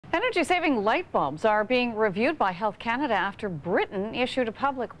Energy-saving light bulbs are being reviewed by Health Canada after Britain issued a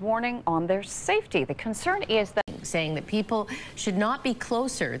public warning on their safety. The concern is that saying that people should not be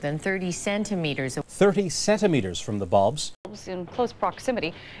closer than 30 centimeters. 30 centimeters from the bulbs. In close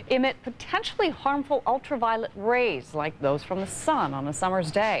proximity emit potentially harmful ultraviolet rays like those from the sun on a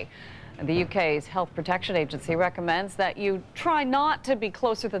summer's day. The UK's Health Protection Agency recommends that you try not to be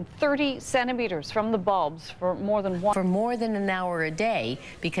closer than 30 centimeters from the bulbs for more than an hour a day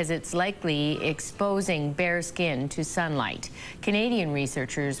because it's likely exposing bare skin to sunlight. Canadian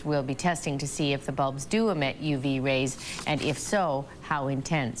researchers will be testing to see if the bulbs do emit UV rays, and if so, how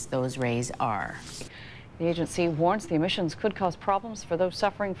intense those rays are. The agency warns the emissions could cause problems for those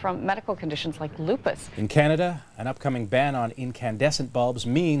suffering from medical conditions like lupus. In Canada, an upcoming ban on incandescent bulbs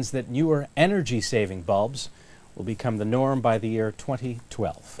means that newer energy-saving bulbs will become the norm by the year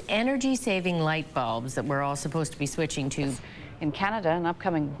 2012. Energy-saving light bulbs that we're all supposed to be switching to. In Canada, an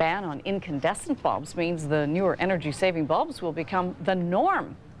upcoming ban on incandescent bulbs means the newer energy-saving bulbs will become the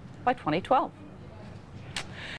norm by 2012.